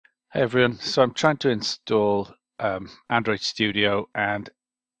Hey everyone, so I'm trying to install Android Studio, and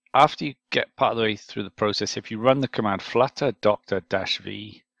after you get part of the way through the process, if you run the command flutter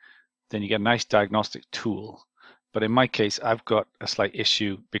doctor-v, then you get a nice diagnostic tool. But in my case, I've got a slight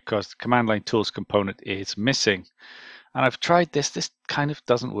issue because the command line tools component is missing. And I've tried this kind of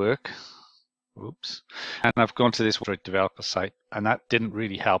doesn't work. Oops. And I've gone to this Android developer site, and that didn't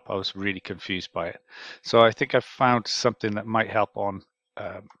really help. I was really confused by it. So I think I've found something that might help on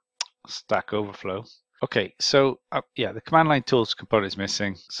Stack Overflow. Okay, so yeah, the command line tools component is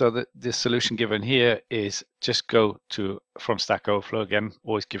missing. So the solution given here is just go from Stack Overflow again,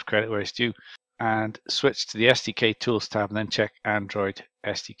 always give credit where it's due, and switch to the SDK tools tab and then check Android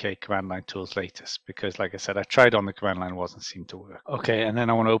SDK command line tools latest, because like I said, I tried on the command line, wasn't seem to work. Okay, and then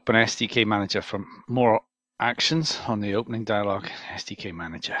I want to open SDK Manager from more actions on the opening dialog, SDK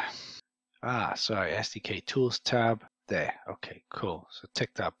Manager. Sorry, SDK tools tab. There. Okay, cool. So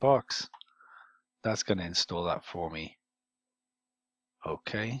tick that box. That's going to install that for me.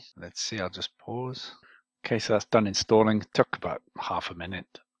 Okay, let's see. I'll just pause. Okay, so that's done installing. It took about half a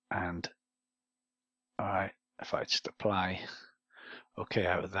minute. And all right, if I just apply okay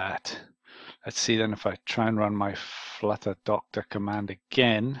out of that. Let's see then if I try and run my flutter doctor command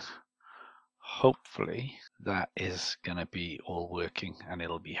again. Hopefully that is going to be all working and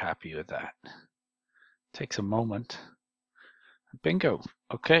it'll be happy with that. Takes a moment. Bingo.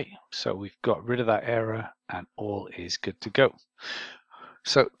 Okay, so we've got rid of that error and all is good to go.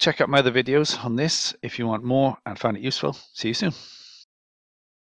 So check out my other videos on this if you want more and find it useful. See you soon.